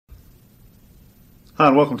Hi,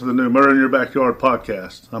 and welcome to the new Murder in Your Backyard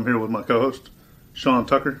podcast. I'm here with my co-host, Sean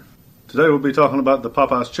Tucker. Today we'll be talking about the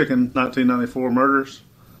Popeyes Chicken 1994 murders.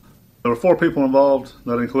 There were 4 people involved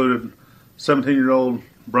that included 17-year-old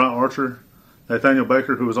Bryant Archer, Nathaniel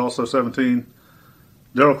Baker, who was also 17,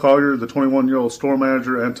 Darrell Collier, the 21-year-old store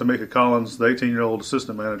manager, and Tamika Collins, the 18-year-old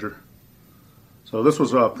assistant manager. So this was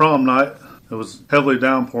prom night. It was heavily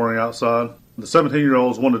downpouring outside. The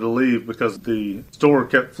 17-year-olds wanted to leave because the store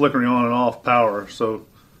kept flickering on and off power, so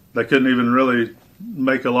they couldn't even really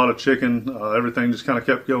make a lot of chicken. Everything just kind of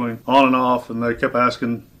kept going on and off, and they kept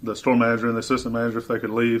asking the store manager and the assistant manager if they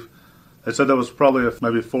could leave. They said there was probably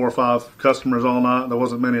maybe 4 or 5 customers all night. There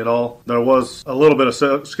wasn't many at all. There was a little bit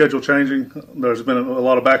of schedule changing. There's been a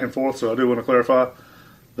lot of back and forth, so I do want to clarify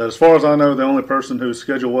that as far as I know, the only person whose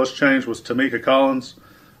schedule was changed was Tamika Collins.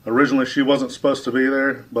 Originally, she wasn't supposed to be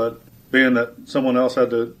there, but being that someone else had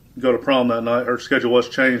to go to prom that night, her schedule was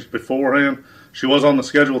changed beforehand. She was on the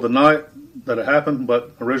schedule the night that it happened,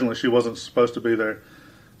 but originally she wasn't supposed to be there.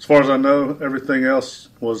 As far as I know, everything else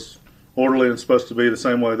was orderly and supposed to be the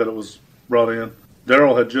same way that it was brought in.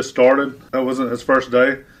 Darrell had just started. That wasn't his first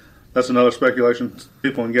day. That's another speculation.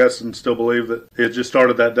 People in Gadsden still believe that he had just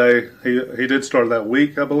started that day. He did start that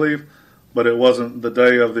week, I believe, but it wasn't the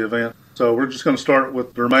day of the event. So we're just going to start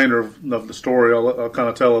with the remainder of the story. I'll kind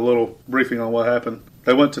of tell a little briefing on what happened.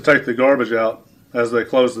 They went to take the garbage out as they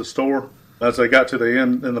closed the store. As they got to the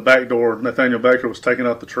end in the back door, Nathaniel Baker was taking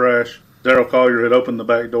out the trash. Darrell Collier had opened the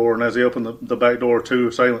back door, and as he opened the back door, 2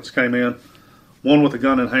 assailants came in, one with a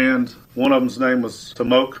gun in hand. One of them's name was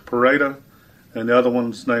Temoc Paraita, and the other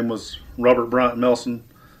one's name was Robert Bryant Nelson.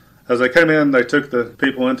 As they came in, they took the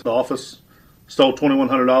people into the office, stole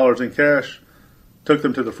 $2,100 in cash, took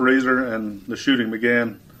them to the freezer, and the shooting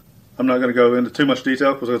began. I'm not going to go into too much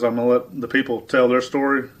detail because I'm going to let the people tell their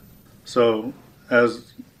story. So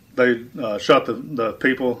as they shot the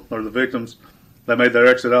people, or the victims, they made their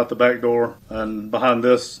exit out the back door. And behind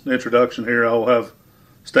this introduction here, I will have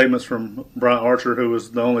statements from Bryant Archer, who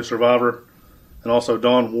was the only survivor, and also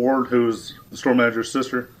Dawn Ward, who was the store manager's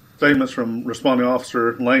sister. Statements from responding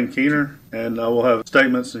officer Lane Keener, and I will have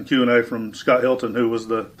statements and Q&A from Scott Hilton, who was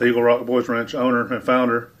the Eagle Rock Boys Ranch owner and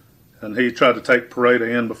founder, and he tried to take Paraita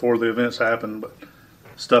in before the events happened, but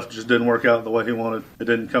stuff just didn't work out the way he wanted. It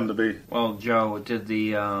didn't come to be. Well, Joe, did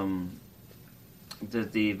the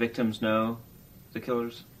victims know the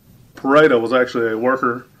killers? Paraita was actually a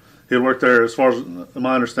worker. He had worked there, as far as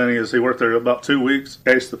my understanding is, he worked there about 2 weeks,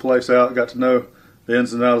 cased the place out, got to know the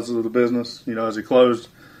ins and outs of the business. You know, as he closed,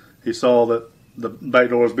 he saw that the back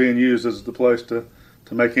door was being used as the place to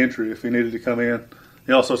make entry if he needed to come in.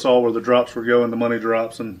 He also saw where the drops were going, the money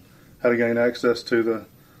drops, and how to gain access to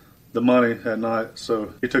the money at night.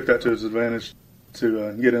 So he took that to his advantage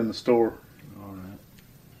to get in the store. All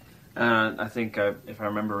right. I think, if I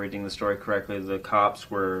remember reading the story correctly, the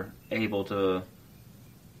cops were able to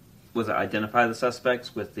identify the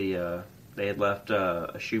suspects with the they had left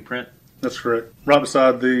a shoe print. That's correct. Right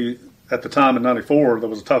beside at the time in 94, there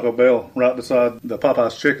was a Taco Bell right beside the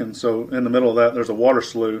Popeyes Chicken. So in the middle of that, there's a water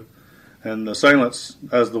slough. And the assailants,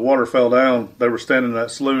 as the water fell down, they were standing in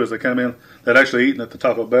that slough as they came in. They'd actually eaten at the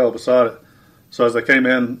Taco Bell beside it. So as they came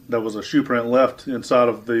in, there was a shoe print left inside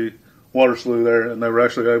of the water slough there, and they were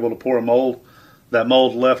actually able to pour a mold. That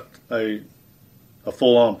mold left a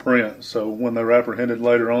full-on print. So when they were apprehended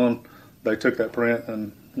later on, they took that print,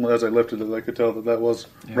 and as they lifted it, they could tell that was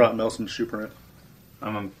Bryant Nelson's shoe print.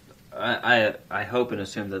 I hope and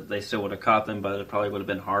assume that they still would have caught them, but it probably would have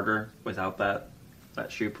been harder without that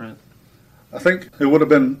shoe print. I think it would have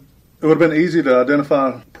been easy to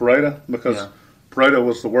identify Paraita because Paraita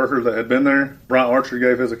was the worker that had been there. Bryant Archer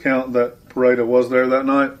gave his account that Paraita was there that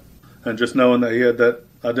night, and just knowing that he had that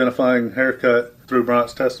identifying haircut through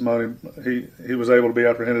Bryant's testimony, he was able to be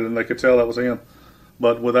apprehended, and they could tell that was him.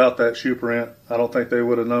 But without that shoe print, I don't think they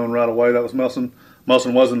would have known right away that was Melson.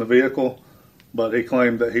 Melson was in the vehicle, but he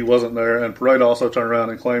claimed that he wasn't there, and Paraita also turned around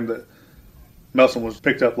and claimed that Melson was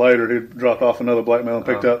picked up later. He dropped off another black male and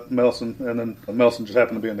picked up Melson, and then Melson just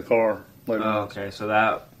happened to be in the car later on. Okay, so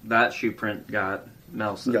that shoe print got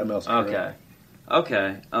Melson. Got Melson. Okay.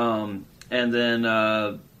 And then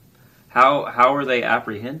how were they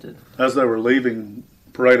apprehended? As they were leaving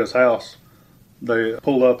Paraita's house, they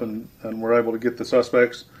pulled up and were able to get the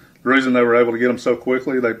suspects. The reason they were able to get them so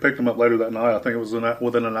quickly, they picked them up later that night. I think it was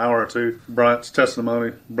within an hour or two. Bryant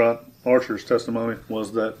Archer's testimony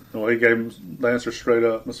was that he gave them the answer straight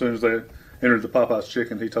up. As soon as they entered the Popeyes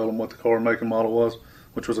Chicken, he told them what the car make and model was,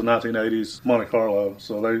 which was a 1980s Monte Carlo.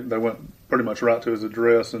 So they went pretty much right to his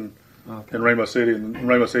address in Rainbow City, and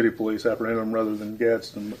Rainbow City police apprehended him rather than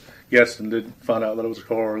Gadsden. Gadsden did find out that it was a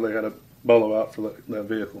car. They had a bolo out for that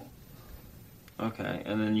vehicle. Okay,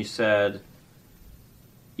 and then you said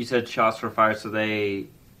shots were fired, so they,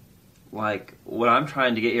 like, what I'm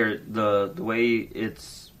trying to get here, the way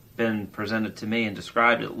it's been presented to me and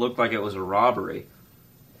described, it looked like it was a robbery.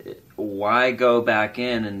 Why go back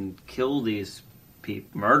in and kill these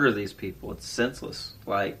people, murder these people? It's senseless.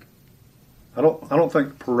 Like, I don't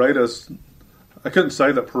think Paraita's. I couldn't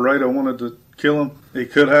say that Paraita wanted to kill him. He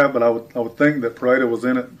could have, but I would think that Paraita was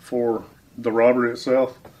in it for the robbery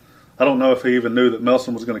itself. I don't know if he even knew that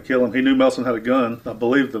Melson was going to kill him. He knew Melson had a gun. I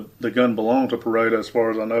believe the gun belonged to Paraita, as far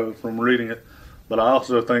as I know from reading it. But I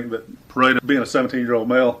also think that Paraita, being a 17-year-old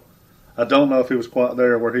male, I don't know if he was quite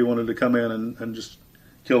there where he wanted to come in and just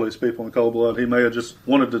kill these people in cold blood. He may have just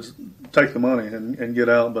wanted to take the money and get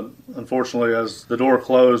out, but unfortunately, as the door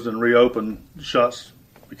closed and reopened, shots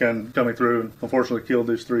began coming through and unfortunately killed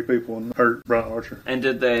these 3 people and hurt Bryant Archer. And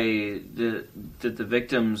did the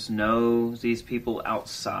victims know these people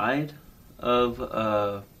outside of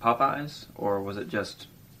Popeyes, or was it just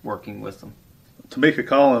working with them? Tamika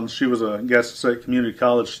Collins, she was a Gaston State Community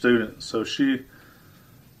College student, so she,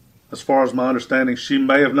 as far as my understanding, she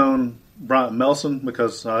may have known Bryant Melson,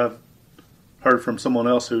 because I have heard from someone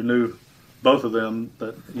else who knew both of them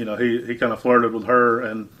that, you know, he kind of flirted with her,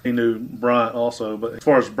 and he knew Bryant also. But as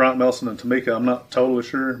far as Bryant Melson and Tamika, I'm not totally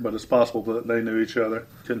sure, but it's possible that they knew each other.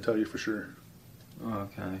 Couldn't tell you for sure.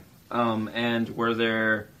 Okay. And were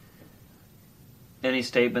there any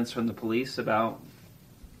statements from the police about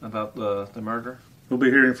the murder? We'll be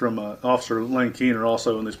hearing from Officer Lane Keener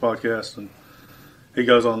also in this podcast, and he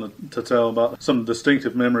goes on to tell about some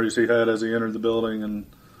distinctive memories he had as he entered the building, and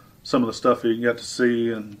some of the stuff he got to see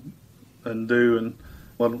and do, and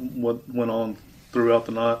what went on throughout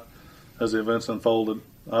the night as the events unfolded.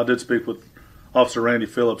 I did speak with Officer Randy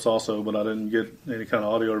Phillips also, but I didn't get any kind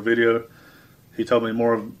of audio or video. He told me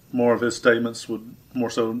more of his statements would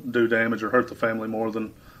more so do damage or hurt the family more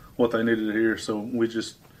than what they needed to hear. So we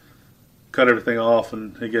just cut everything off,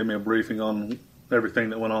 and he gave me a briefing on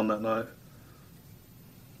everything that went on that night.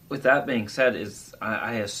 With that being said,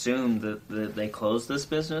 I assume that they closed this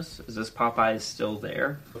business? Is this Popeyes still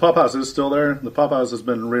there? The Popeyes is still there. The Popeyes has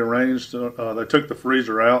been rearranged. They took the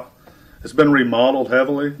freezer out. It's been remodeled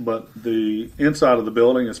heavily, but the inside of the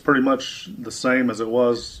building is pretty much the same as it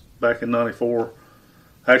was back in '94.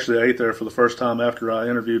 Actually, I ate there for the first time after I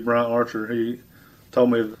interviewed Bryant Archer. He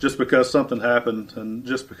told me that just because something happened and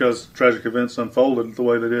just because tragic events unfolded the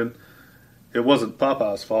way they did, it wasn't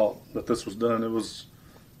Popeye's fault that this was done. It was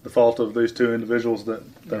the fault of these 2 individuals that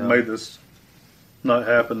made this not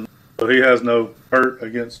happen. So he has no hurt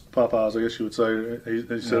against Popeyes, I guess you would say. He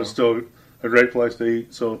said it's still a great place to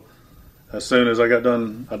eat. So as soon as I got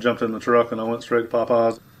done, I jumped in the truck and I went straight to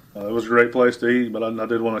Popeyes. It was a great place to eat, but I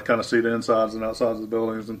did want to kind of see the insides and outsides of the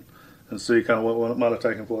buildings and see kind of what might have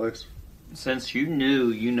taken place. Since you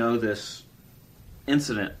know this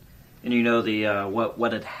incident, and you know the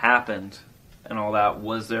what had happened and all that,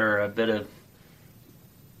 was there a bit of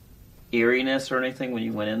eeriness or anything when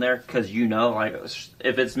you went in there? Because like,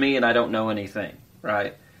 if it's me and I don't know anything,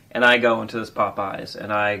 right, and I go into this Popeyes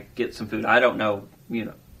and I get some food, I don't know,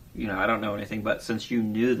 I don't know anything, but since you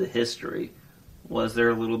knew the history, was there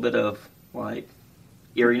a little bit of, like,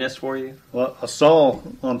 eeriness for you? Well, I saw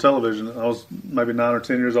on television, I was maybe 9 or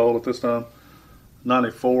 10 years old at this time,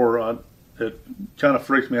 '94, it kind of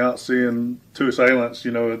freaked me out seeing 2 assailants,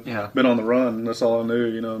 had been on the run, and that's all I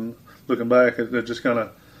knew, and looking back, it just kind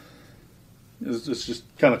of, it's just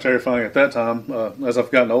kind of terrifying at that time. As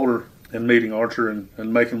I've gotten older and meeting Archer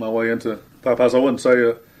and making my way into Popeyes, I wouldn't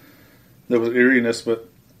say there was eeriness, but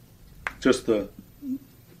just the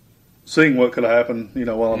seeing what could have happened,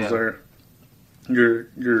 while I was there.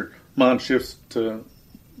 Your mind shifts to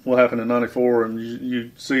what happened in '94, and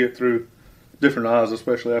you see it through different eyes,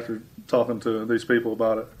 especially after talking to these people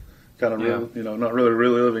about it. Kind of, not really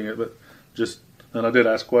reliving it, but just. And I did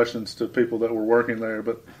ask questions to people that were working there,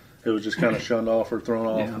 but it was just kind of shunned off or thrown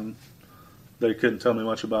off, and they couldn't tell me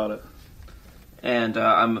much about it. And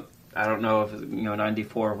I don't know if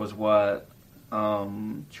 '94 was what,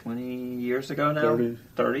 20 years ago now.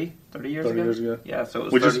 30 years ago. Yeah, so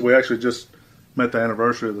it was. We actually just met the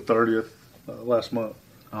anniversary of the 30th last month.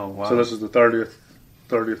 Oh wow! So this is the 30th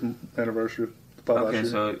anniversary of the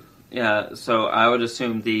Popeyes. Okay, so I would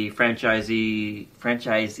assume the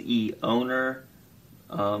franchisee owner.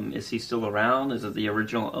 Is he still around? Is it the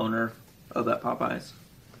original owner of that Popeyes?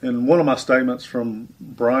 In one of my statements from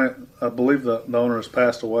Bryant, I believe the owner has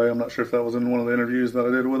passed away. I'm not sure if that was in one of the interviews that I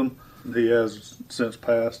did with him. He has since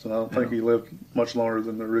passed, and I don't think he lived much longer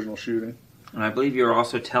than the original shooting. And I believe you were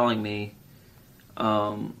also telling me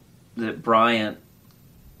that Bryant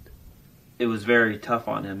it was very tough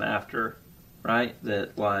on him after, right?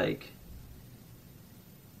 That like,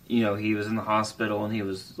 you know, he was in the hospital and he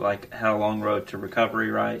was like had a long road to recovery,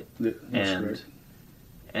 right? Yeah, that's correct.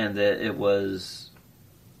 And that it was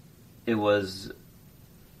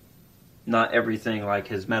not everything, like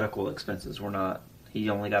his medical expenses were not. He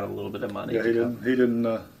only got a little bit of money. Yeah, he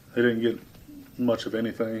didn't get much of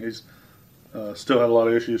anything. He's still had a lot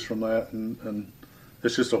of issues from that, and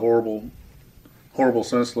it's just a horrible,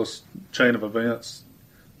 senseless chain of events,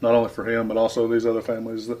 not only for him but also these other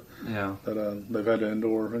families that they've had to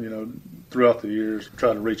endure. You know, throughout the years,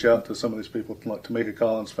 tried to reach out to some of these people, like Tamika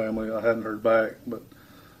Collins' family. I hadn't heard back, but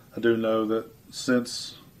I do know that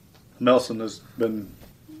since Melson has been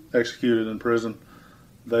executed in prison,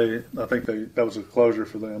 I think that was a closure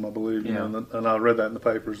for them, I believe. You know, and I read that in the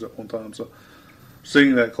papers at one time. So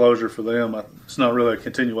seeing that closure for them, it's not really a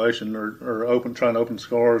continuation or trying to open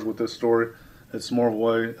scars with this story. It's more of a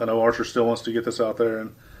way. I know Archer still wants to get this out there,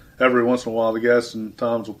 and every once in a while, the guests and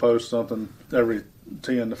Toms will post something every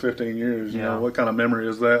 10 to 15 years. You know, what kind of memory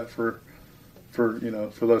is that for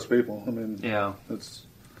those people? I mean, it's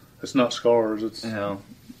not scars. It's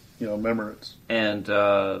memories.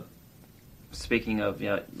 And speaking of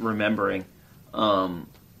remembering, like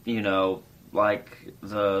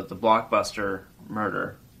the Blockbuster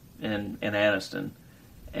murder in Anniston,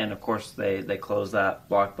 and of course they closed that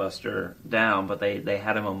Blockbuster down, but they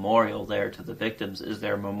had a memorial there to the victims. Is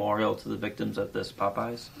there a memorial to the victims at this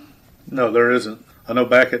Popeyes? No, there isn't. I know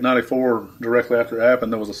back at 94, directly after it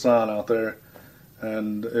happened, there was a sign out there,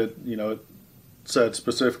 and it said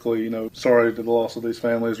specifically, sorry to the loss of these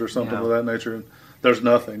families or something of that nature. And there's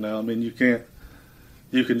nothing now. I mean, you can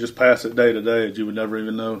just pass it day to day, and you would never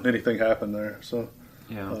even know anything happened there. So,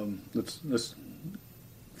 it's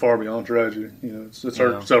far beyond tragedy. It's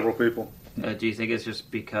hurt several people. Do you think it's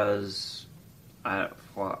just because I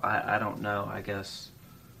don't know. I guess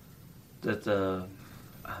that the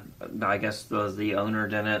owner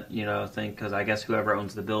didn't think, because I guess whoever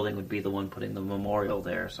owns the building would be the one putting the memorial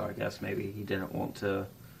there. So I guess maybe he didn't want to.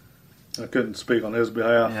 I couldn't speak on his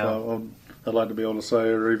behalf. I'd like to be able to say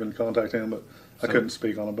or even contact him, but I couldn't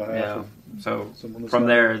speak on behalf. So from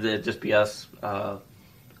there, it'd just be us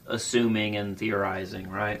assuming and theorizing,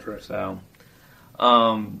 right? Correct. So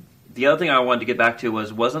the other thing I wanted to get back to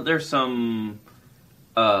wasn't there some,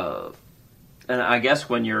 and I guess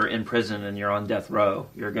when you're in prison and you're on death row,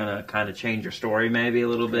 you're going to kind of change your story maybe a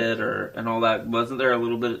little bit and all that. Wasn't there a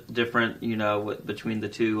little bit different, between the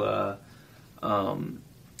two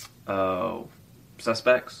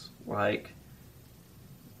suspects? Like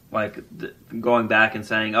going back and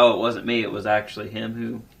saying, "Oh, it wasn't me; it was actually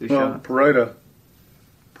him who shot."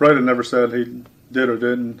 Paraita never said he did or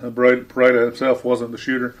didn't. Paraita himself wasn't the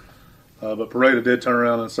shooter, but Paraita did turn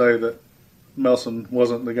around and say that Melson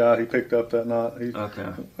wasn't the guy he picked up that night.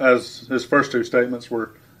 As his first two statements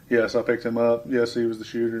were, "Yes, I picked him up. Yes, he was the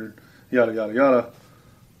shooter." Yada yada yada.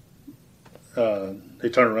 He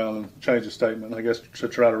turned around and changed his statement, I guess, to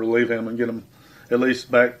try to relieve him and get him at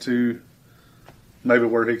least back to maybe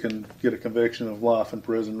where he can get a conviction of life in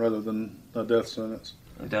prison rather than a death sentence.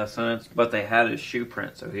 A death sentence, but they had his shoe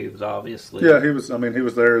print, so he was obviously. Yeah, he was. I mean, he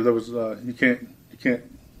was there. There was. You can't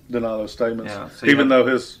deny those statements. Yeah, so even though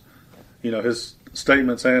his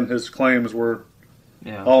statements and his claims were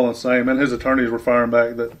all the same, and his attorneys were firing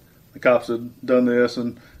back that the cops had done this,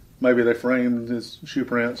 and maybe they framed his shoe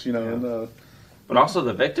prints. And, but also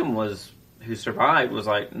the victim who survived was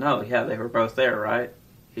like, no, they were both there, right?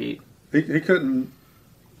 He couldn't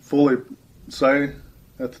fully say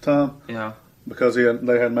at the time. Yeah. Because they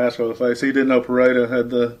had masks over the face. He didn't know Paraita had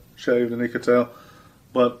the shaved, and he could tell.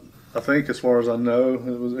 But I think, as far as I know,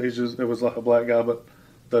 it was like a black guy. But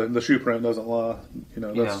the shoe print doesn't lie.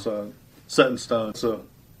 That's set in stone. It's a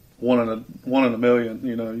one in a million.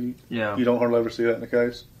 You don't hardly ever see that in the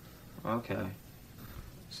case. Okay.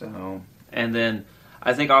 So, and then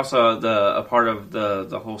I think also a part of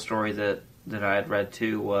the whole story that I had read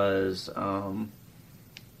too was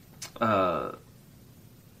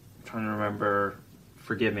trying to remember.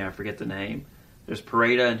 Forgive me, I forget the name. There's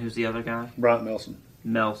Paraita, and who's the other guy? Bryant Melson.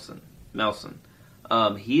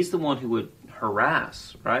 He's the one who would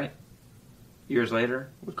harass, right? Years later,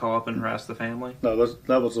 would call up and harass the family. No,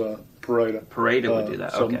 that was Paraita. Paraita would do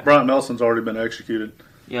that. So okay. Bryant Melson's already been executed.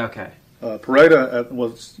 Yeah. Okay. Paraita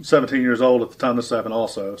was 17 years old at the time this happened.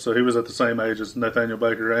 Also, so he was at the same age as Nathaniel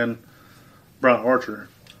Baker and Bryant Archer.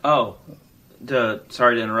 Oh,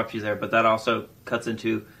 sorry to interrupt you there, but that also cuts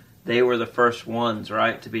into they were the first ones,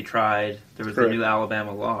 right, to be tried. There was the new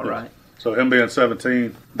Alabama law, right? So him being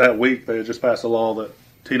 17, that week they had just passed a law that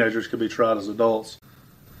teenagers could be tried as adults.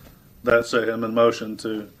 That set him in motion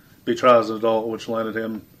to be tried as an adult, which landed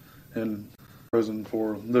him in prison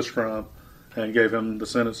for this crime and gave him the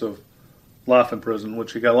sentence of life in prison,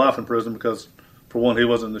 which he got life in prison because, for one, he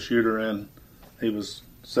wasn't the shooter and he was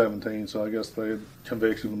 17, so I guess they had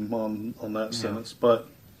convicted him on that sentence. But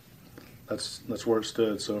that's where it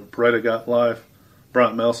stood. So Paraita got life.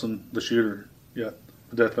 Bryant Melson, the shooter, got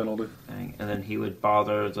the death penalty. And then he would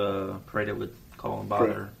bother Paraita would call him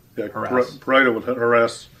bother. Harass. Paraita would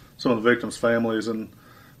harass some of the victims' families and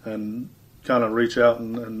kind of reach out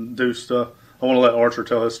and do stuff. I want to let Archer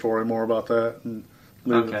tell his story more about that and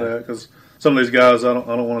leave it at that, because some of these guys, I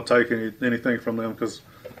don't want to take anything from them, because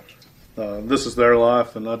this is their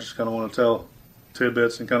life, and I just kind of want to tell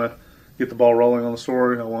tidbits and kind of get the ball rolling on the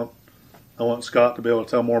story. I want Scott to be able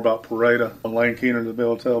to tell more about Paraita, and Lane Keener to be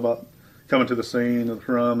able to tell about coming to the scene of the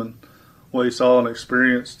crime and what he saw and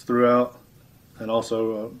experienced throughout, and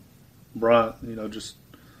also Bryant, just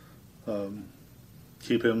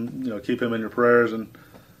keep him in your prayers and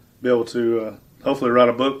be able to hopefully write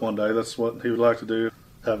a book one day. That's what he would like to do,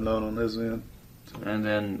 have known on his end. And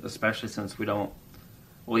then, especially since we don't,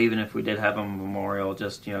 well, even if we did have a memorial,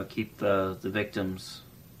 just keep the victims,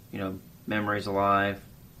 memories alive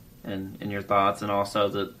and in your thoughts, and also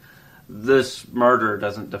that this murder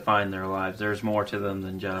doesn't define their lives. There's more to them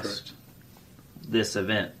than just this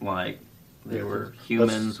event. Like, they were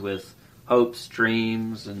humans with hopes,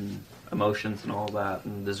 dreams, and emotions and all that,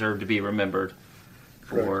 and deserve to be remembered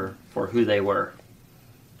for who they were.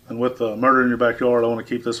 And with the murder in your backyard, I want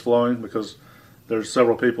to keep this flowing, because there's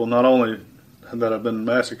several people not only that have been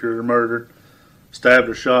massacred or murdered, stabbed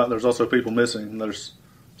or shot, there's also people missing. And there's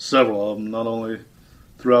several of them, not only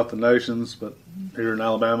throughout the nations, but here in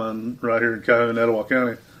Alabama and right here in Calhoun, Etowah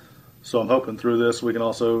County. So I'm hoping through this we can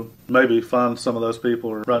also maybe find some of those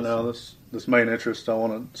people. Right now, this main interest, I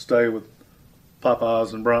want to stay with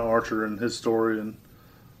Popeyes and Bryant Archer and his story, and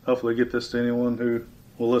hopefully get this to anyone who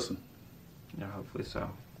will listen. Yeah, hopefully so.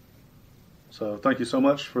 So thank you so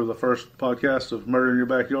much for the first podcast of Murder in Your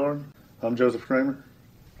Backyard. I'm Joseph Kramer.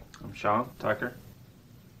 I'm Sean Tucker.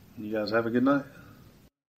 You guys have a good night.